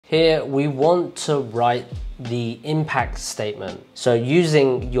Here we want to write the impact statement. So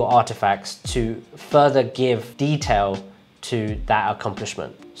using your artifacts to further give detail to that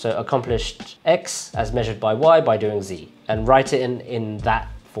accomplishment. So accomplished X as measured by Y by doing Z, and write it in that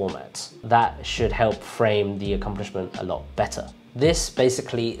format. That should help frame the accomplishment a lot better. This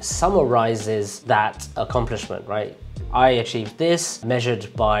basically summarizes that accomplishment, right? I achieved this,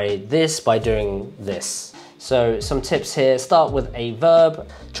 measured by this by doing this. So some tips here, start with a verb.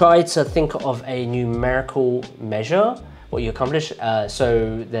 Try to think of a numerical measure, what you accomplished.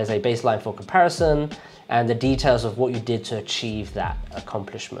 So there's a baseline for comparison and the details of what you did to achieve that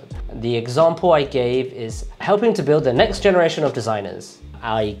accomplishment. The example I gave is helping to build the next generation of designers.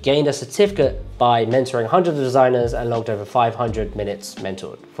 I gained a certificate by mentoring hundreds of designers and logged over 500 minutes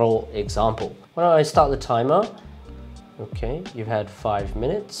mentored, for example. Why don't I start the timer? Okay, you've had 5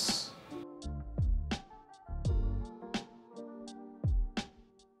 minutes.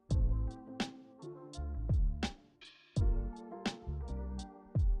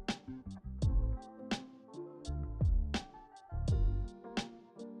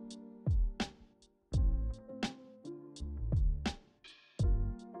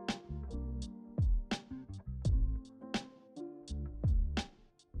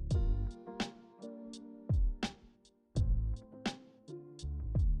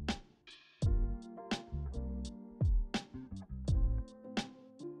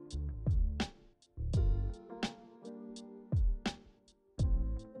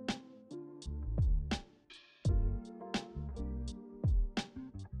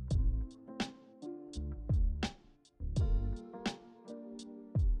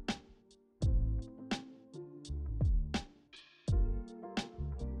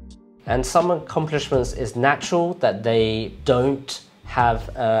 And some accomplishments is natural that they don't have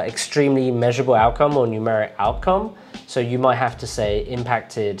an extremely measurable outcome or numeric outcome. So you might have to say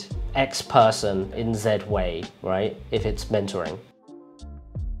impacted X person in Z way, right? If it's mentoring.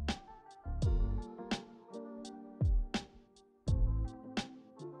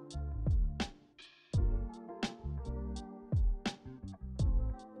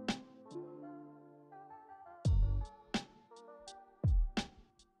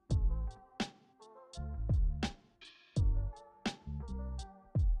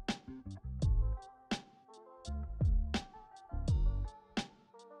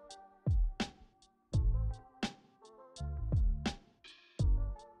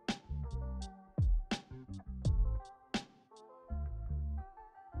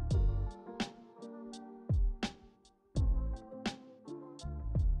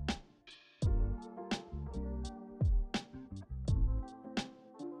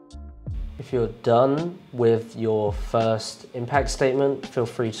 If you're done with your first impact statement, feel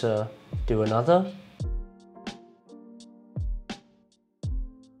free to do another.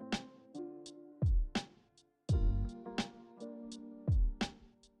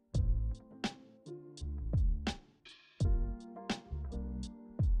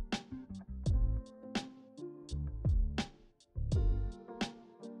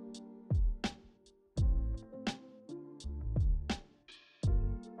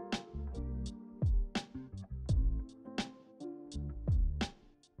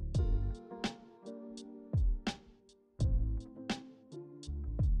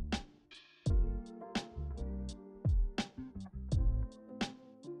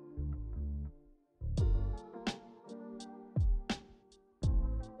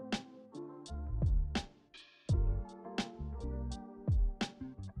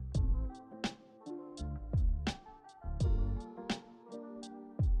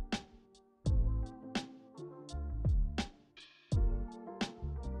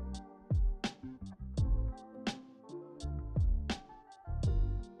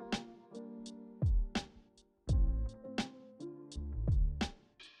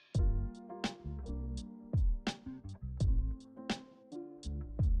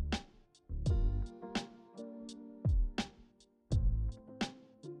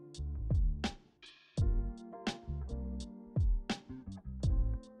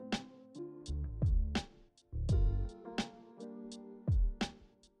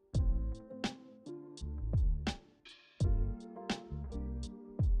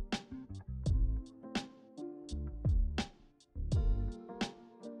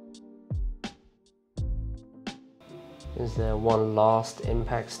 Is there one last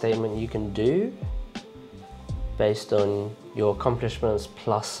impact statement you can do based on your accomplishments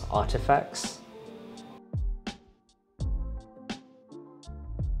plus artifacts?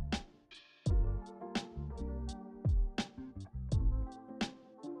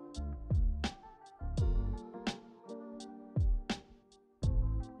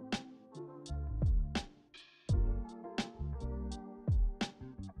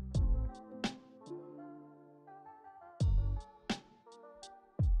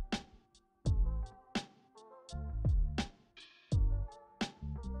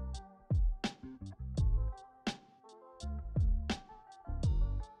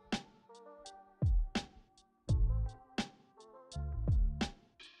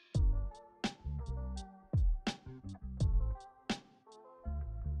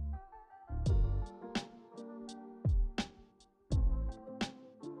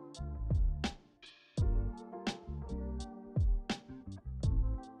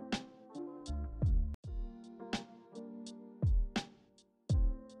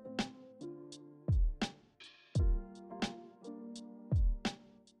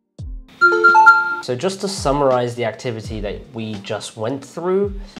 So just to summarize the activity that we just went through,